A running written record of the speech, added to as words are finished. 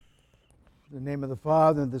In the name of the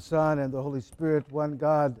Father, and the Son, and the Holy Spirit, one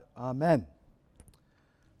God. Amen.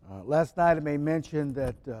 Last night I made mention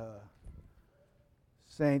that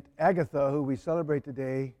St. Agatha, who we celebrate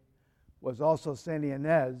today, was also St.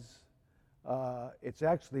 Inez. It's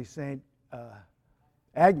actually St.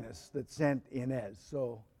 Agnes that sent Inez.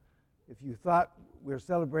 So if you thought we're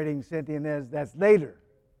celebrating St. Inez, that's later,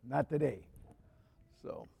 not today.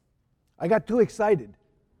 So I got too excited,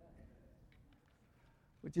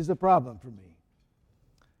 which is a problem for me.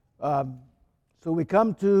 So we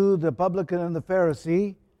come to the publican and the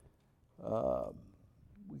Pharisee.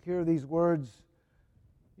 We hear these words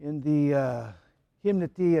in the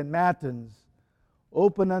hymnody and matins.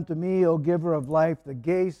 Open unto me, O giver of life, the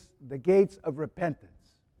gates of repentance.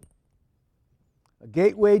 A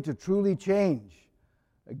gateway to truly change.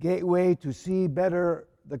 A gateway to see better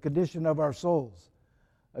the condition of our souls.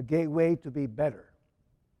 A gateway to be better.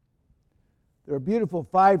 There are beautiful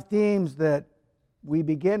 5 themes that we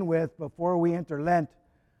begin with before we enter Lent.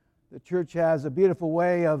 The church has a beautiful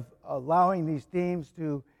way of allowing these themes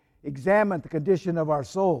to examine the condition of our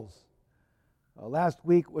souls. Last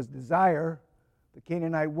week was desire, the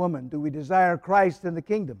Canaanite woman. Do we desire Christ and the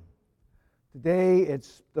kingdom? Today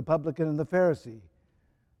it's the publican and the Pharisee.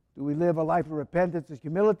 Do we live a life of repentance and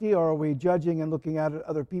humility, or are we judging and looking at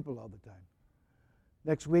other people all the time?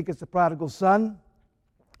 Next week it's the prodigal son.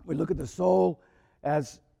 We look at the soul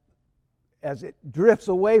as it drifts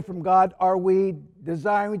away from God. Are we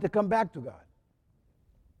desiring to come back to God?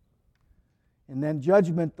 And then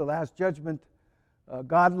judgment, the last judgment,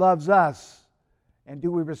 God loves us. And do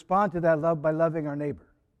we respond to that love by loving our neighbor?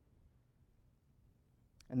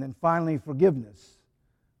 And then finally, forgiveness.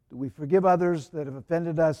 Do we forgive others that have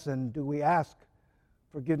offended us, and do we ask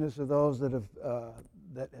forgiveness of those that have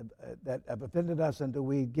offended us, and do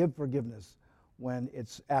we give forgiveness when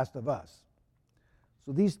it's asked of us?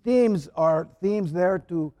 So these themes are themes there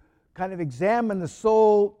to kind of examine the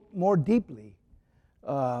soul more deeply,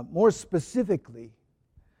 more specifically.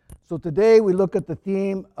 So today we look at the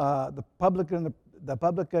theme, the publican and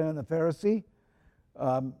the Pharisee.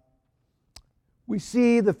 We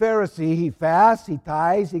see the Pharisee, he fasts, he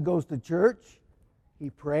tithes, he goes to church, he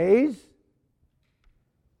prays,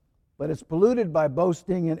 but it's polluted by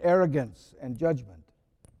boasting and arrogance and judgment.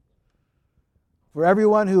 For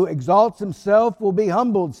everyone who exalts himself will be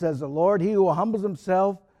humbled, says the Lord. He who humbles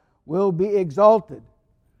himself will be exalted.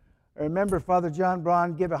 I remember Father John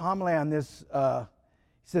Braun gave a homily on this. He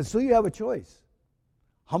says, so you have a choice.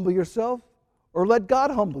 Humble yourself or let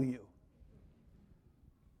God humble you.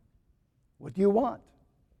 What do you want?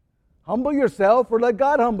 Humble yourself or let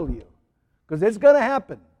God humble you? Because it's going to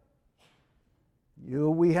happen.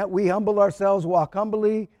 We humble ourselves, walk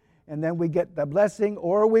humbly, and then we get the blessing,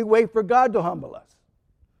 or we wait for God to humble us.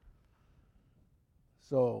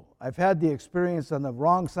 So I've had the experience on the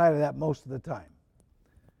wrong side of that most of the time.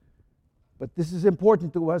 But this is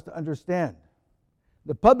important to us to understand.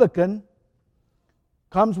 The publican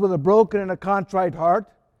comes with a broken and a contrite heart.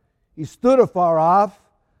 He stood afar off,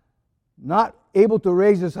 not able to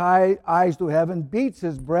raise his eyes to heaven, beats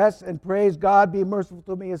his breast, and prays, God, be merciful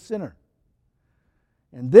to me, a sinner.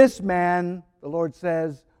 And this man, the Lord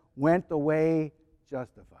says, went away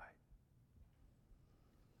justified.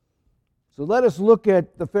 So let us look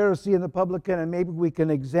at the Pharisee and the publican, and maybe we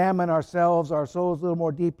can examine ourselves, our souls a little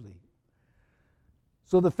more deeply.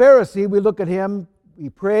 So the Pharisee, we look at him, he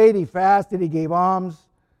prayed, he fasted, he gave alms,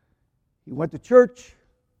 he went to church.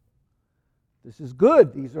 This is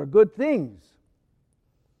good. These are good things.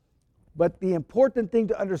 But the important thing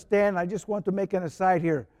to understand, I just want to make an aside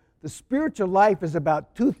here, the spiritual life is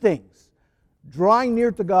about 2 things. Drawing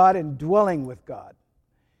near to God and dwelling with God.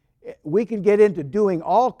 We can get into doing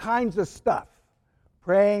all kinds of stuff.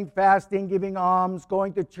 Praying, fasting, giving alms,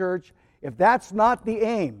 going to church. If that's not the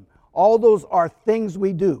aim, all those are things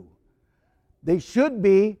we do. They should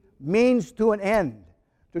be means to an end.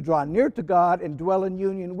 To draw near to God and dwell in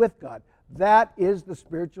union with God. That is the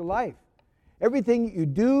spiritual life. Everything you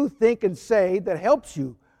do, think, and say that helps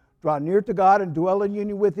you draw near to God and dwell in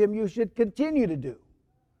union with Him, you should continue to do.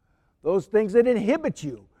 Those things that inhibit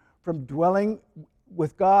you from dwelling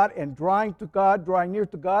with God and drawing to God, drawing near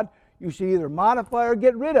to God, you should either modify or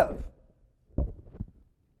get rid of. It's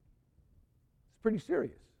pretty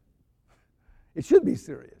serious. It should be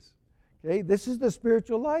serious. Okay, this is the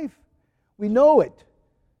spiritual life. We know it.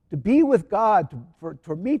 To be with God,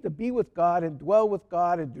 for me to be with God and dwell with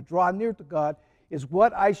God and to draw near to God is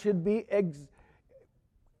what I should be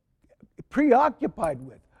preoccupied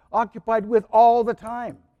with, occupied with all the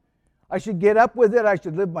time. I should get up with it. I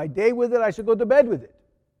should live my day with it. I should go to bed with it.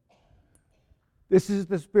 This is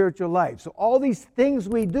the spiritual life. So all these things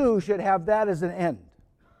we do should have that as an end.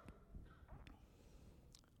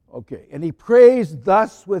 Okay, and he prays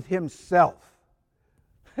thus with himself.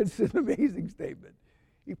 That's an amazing statement.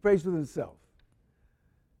 He prays with himself.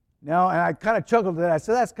 Now, and I kind of chuckled at that. I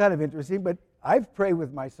said, that's kind of interesting, but I've prayed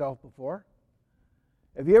with myself before.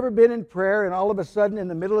 Have you ever been in prayer and all of a sudden in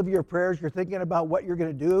the middle of your prayers you're thinking about what you're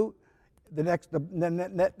going to do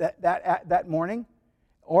that morning?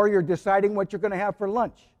 Or you're deciding what you're going to have for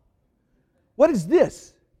lunch? What is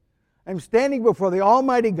this? I'm standing before the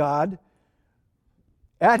Almighty God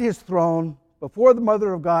at His throne, before the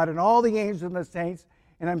Mother of God and all the angels and the saints,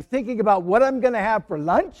 and I'm thinking about what I'm going to have for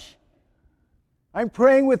lunch? I'm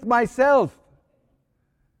praying with myself.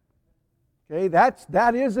 Okay,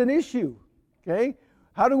 that is an issue. Okay,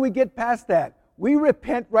 how do we get past that? We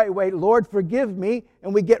repent right away. Lord, forgive me,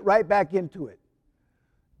 and we get right back into it.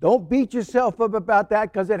 Don't beat yourself up about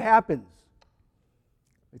that because it happens.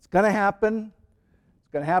 It's going to happen. It's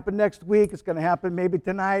going to happen next week. It's going to happen maybe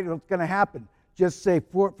tonight. It's going to happen. Just say,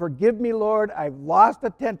 forgive me, Lord. I've lost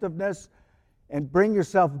attentiveness, and bring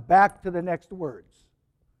yourself back to the next words.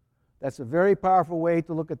 That's a very powerful way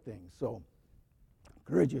to look at things. So I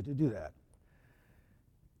encourage you to do that.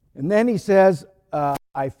 And then he says,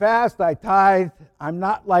 I fast, I tithe, I'm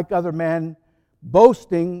not like other men,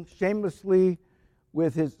 boasting shamelessly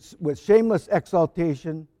with shameless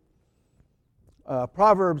exaltation.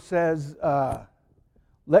 Proverbs says,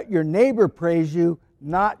 let your neighbor praise you,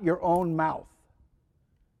 not your own mouth.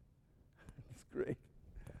 It's great.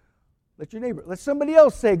 Let somebody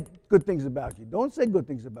else say good things about you. Don't say good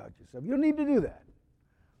things about yourself. You don't need to do that.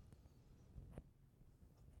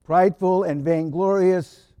 Prideful and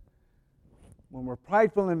vainglorious. When we're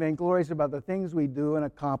prideful and vainglorious about the things we do and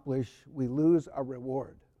accomplish, we lose our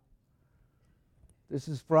reward. This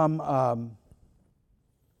is from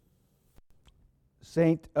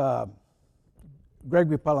Saint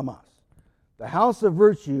Gregory Palamas. The house of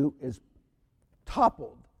virtue is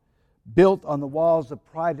toppled, built on the walls of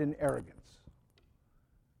pride and arrogance.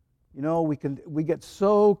 You know, we get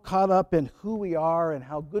so caught up in who we are and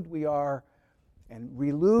how good we are, and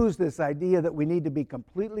we lose this idea that we need to be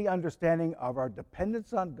completely understanding of our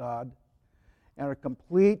dependence on God and our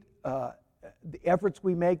complete the efforts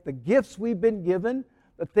we make, the gifts we've been given,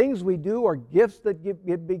 the things we do are gifts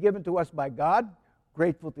that be given to us by God,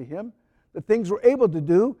 grateful to Him. The things we're able to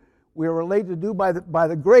do, we are related to do by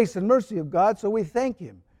the grace and mercy of God, so we thank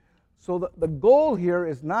Him. So the goal here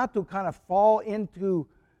is not to kind of fall into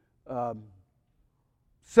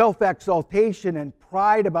self-exaltation and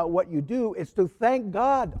pride about what you do. It's to thank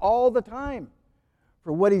God all the time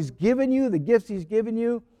for what He's given you, the gifts He's given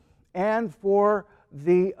you, and for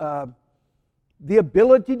the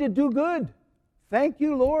ability to do good. Thank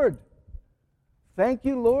you, Lord. Thank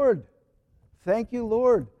you, Lord. Thank you,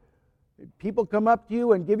 Lord. If people come up to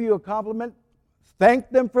you and give you a compliment, thank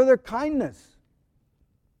them for their kindness.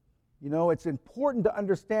 You know, it's important to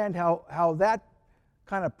understand how that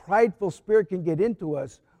kind of prideful spirit can get into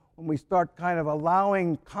us when we start kind of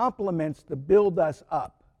allowing compliments to build us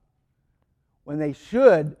up, when they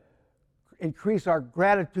should increase our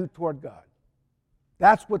gratitude toward God.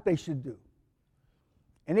 That's what they should do.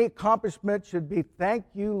 Any accomplishment should be, thank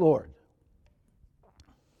you, Lord.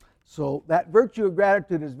 So that virtue of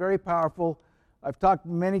gratitude is very powerful. I've talked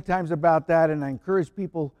many times about that, and I encourage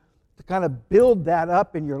people to kind of build that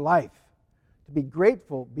up in your life, to be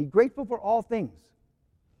grateful. Be grateful for all things.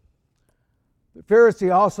 The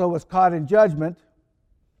Pharisee also was caught in judgment.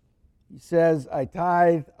 He says, I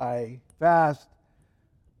tithe, I fast,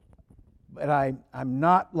 but I'm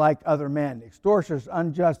not like other men, extortioners,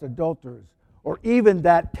 unjust, adulterers, or even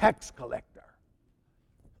that tax collector,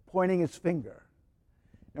 pointing his finger.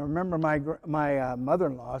 Now remember, my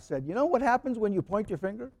mother-in-law said, you know what happens when you point your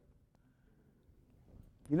finger?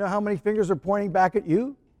 You know how many fingers are pointing back at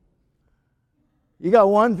you? You got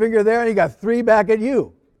one finger there and you got three back at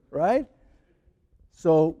you, right?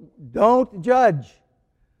 So don't judge.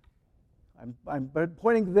 I'm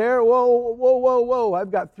pointing there, whoa,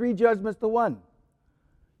 I've got three judgments to one.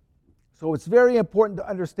 So it's very important to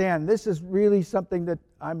understand this is really something that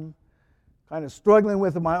I'm kind of struggling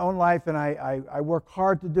with in my own life, and I work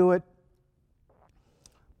hard to do it.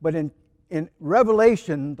 But in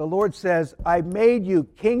Revelation, the Lord says, I made you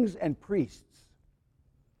kings and priests.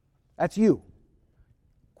 That's you.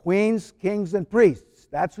 Queens, kings, and priests.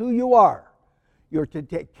 That's who you are. You're to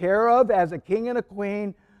take care of, as a king and a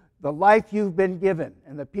queen, the life you've been given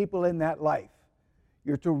and the people in that life.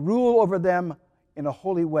 You're to rule over them in a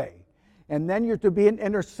holy way. And then you're to be an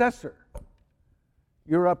intercessor.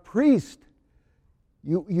 You're a priest.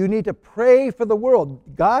 You need to pray for the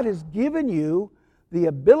world. God has given you the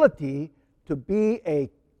ability to be a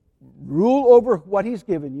rule over what He's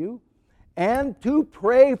given you and to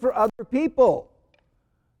pray for other people.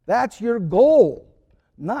 That's your goal,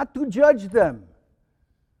 not to judge them.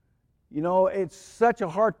 You know, it's such a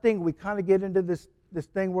hard thing. We kind of get into this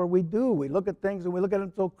thing where we look at things and we look at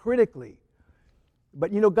them so critically.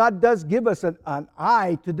 But, you know, God does give us an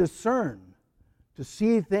eye to discern, to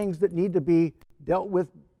see things that need to be dealt with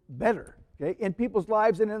better, okay, in people's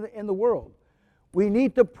lives and in the world. We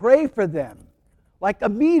need to pray for them, like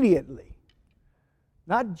immediately.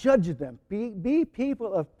 Not judge them. Be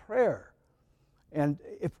people of prayer. And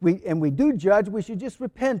if we do judge, we should just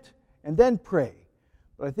repent and then pray.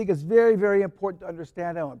 But I think it's very, very important to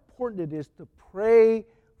understand how important it is to pray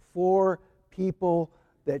for people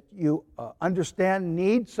that you understand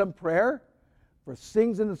need some prayer, for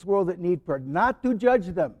things in this world that need prayer, not to judge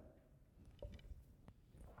them.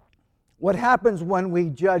 What happens when we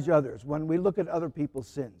judge others, when we look at other people's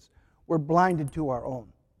sins? We're blinded to our own.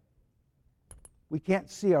 We can't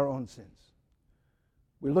see our own sins.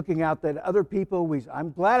 We're looking out at other people.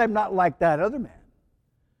 I'm glad I'm not like that other man.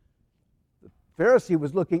 The Pharisee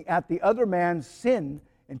was looking at the other man's sin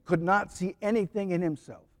and could not see anything in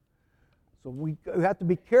himself. So we have to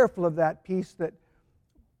be careful of that piece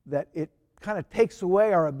that it kind of takes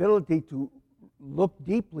away our ability to look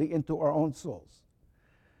deeply into our own souls.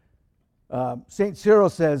 St. Cyril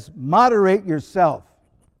says, "Moderate yourself.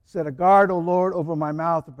 Set a guard, O Lord, over my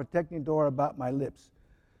mouth, a protecting door about my lips."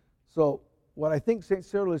 So what I think St.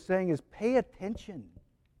 Cyril is saying is pay attention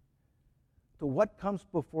to what comes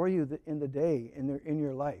before you in the day, in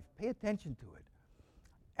your life. Pay attention to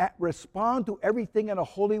it. Respond to everything in a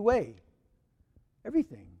holy way.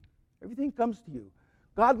 Everything. Everything comes to you.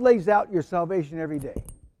 God lays out your salvation every day.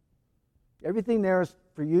 Everything there is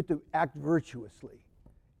for you to act virtuously.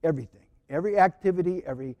 Everything. Every activity,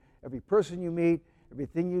 every person you meet,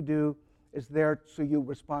 everything you do is there so you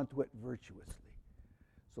respond to it virtuously.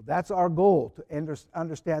 So that's our goal, to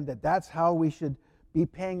understand that that's how we should be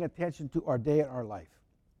paying attention to our day and our life.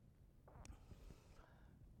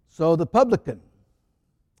 So the publican.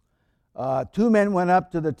 2 men went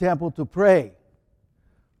up to the temple to pray.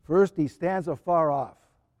 First, he stands afar off.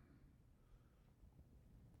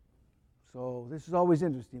 So this is always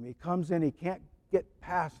interesting. He comes in, he can't get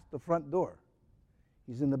past the front door.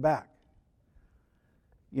 He's in the back.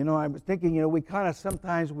 You know, I was thinking, you know, we kind of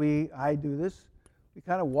sometimes I do this. We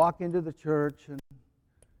kind of walk into the church and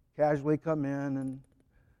casually come in and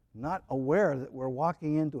not aware that we're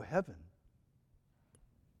walking into heaven.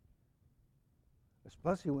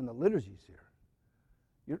 Especially when the liturgy's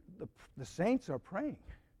here. The saints are praying.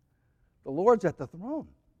 The Lord's at the throne.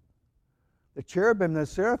 The cherubim and the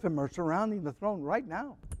seraphim are surrounding the throne right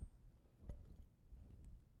now.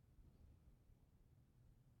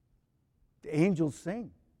 The angels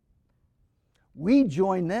sing. We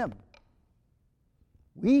join them.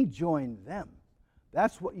 We join them.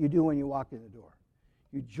 That's what you do when you walk in the door.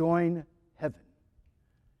 You join heaven.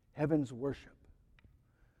 Heaven's worship.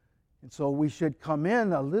 And so we should come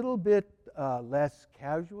in a little bit less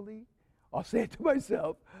casually. I'll say it to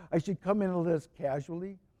myself. I should come in a little less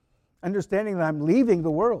casually, understanding that I'm leaving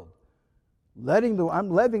the world. I'm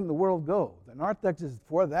letting the world go. The narthex is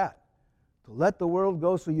for that. To let the world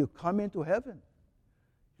go so you come into heaven.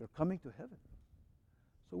 You're coming to heaven.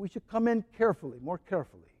 So we should come in carefully,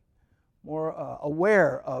 more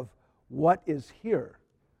aware of what is here,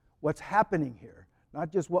 what's happening here.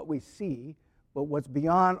 Not just what we see, but what's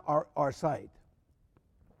beyond our sight.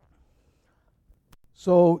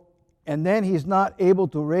 So, and then he's not able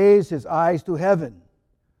to raise his eyes to heaven,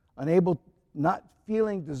 not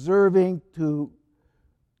feeling deserving to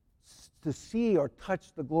see or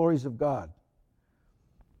touch the glories of God.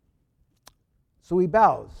 So he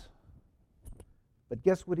bows. But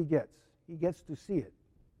guess what he gets? He gets to see it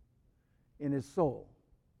in his soul.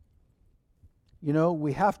 You know,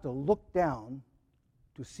 we have to look down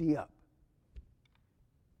to see up.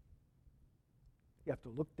 You have to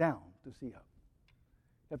look down to see up.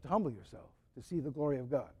 You have to humble yourself to see the glory of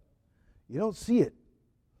God. You don't see it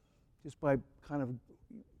just by kind of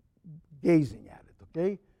gazing at it,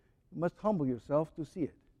 okay? You must humble yourself to see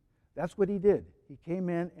it. That's what he did. He came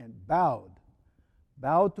in and bowed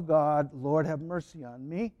to God, "Lord, have mercy on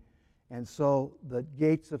me." And so the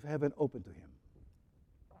gates of heaven opened to him.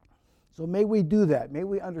 So may we do that. May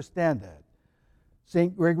we understand that.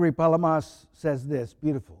 St. Gregory Palamas says this,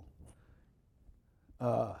 beautiful.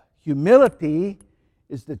 Humility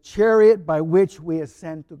is the chariot by which we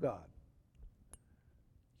ascend to God.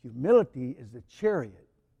 Humility is the chariot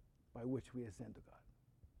by which we ascend to God.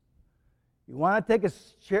 You want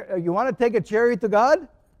to take a chariot to God?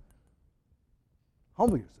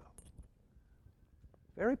 Humble yourself.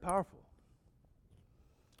 Very powerful.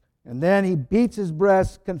 And then he beats his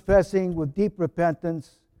breast, confessing with deep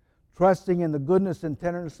repentance, trusting in the goodness and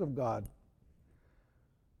tenderness of God.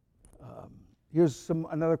 Here's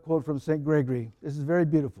another quote from St. Gregory. This is very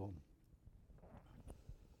beautiful.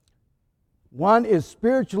 One is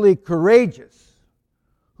spiritually courageous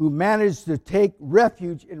who managed to take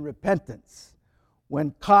refuge in repentance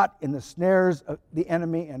when caught in the snares of the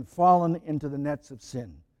enemy and fallen into the nets of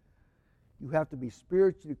sin. You have to be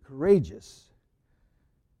spiritually courageous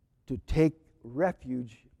to take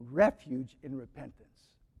refuge in repentance.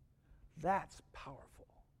 That's powerful.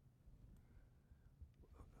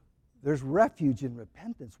 There's refuge in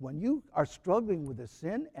repentance. When you are struggling with a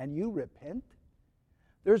sin and you repent,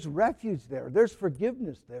 there's refuge there. There's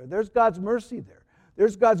forgiveness there. There's God's mercy there.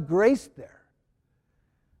 There's God's grace there.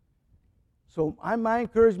 So my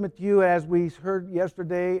encouragement to you, as we heard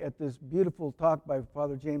yesterday at this beautiful talk by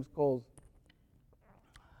Father James Coles,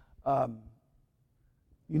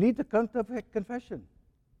 you need to come to confession.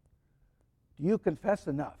 Do you confess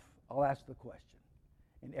enough? I'll ask the question.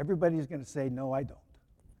 And everybody's going to say, no, I don't.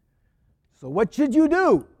 So what should you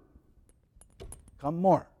do? Come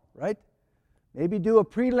more, right? Maybe do a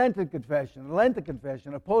pre-Lenten confession, a Lenten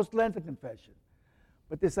confession, a post-Lenten confession.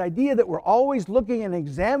 But this idea that we're always looking and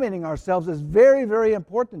examining ourselves is very, very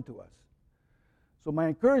important to us. So my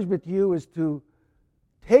encouragement to you is to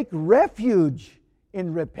take refuge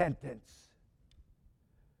in repentance.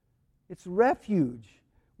 It's refuge.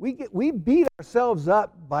 We beat ourselves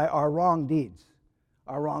up by our wrong deeds,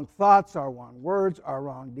 our wrong thoughts, our wrong words, our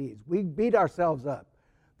wrong deeds. We beat ourselves up.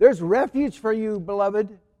 There's refuge for you,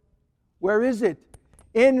 beloved. Where is it?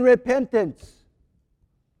 In repentance.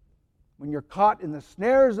 When you're caught in the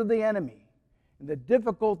snares of the enemy, in the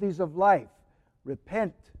difficulties of life,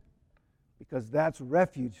 repent, because that's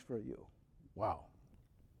refuge for you. Wow.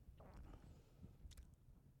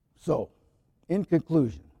 So, in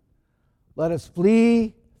conclusion, let us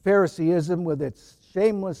flee Phariseeism with its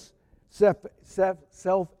shameless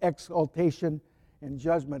self-exaltation and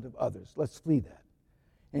judgment of others. Let's flee that.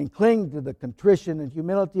 And cling to the contrition and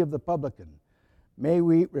humility of the publican. May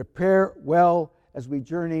we repair well as we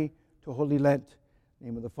journey to Holy Lent. In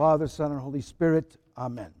the name of the Father, Son, and Holy Spirit.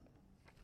 Amen.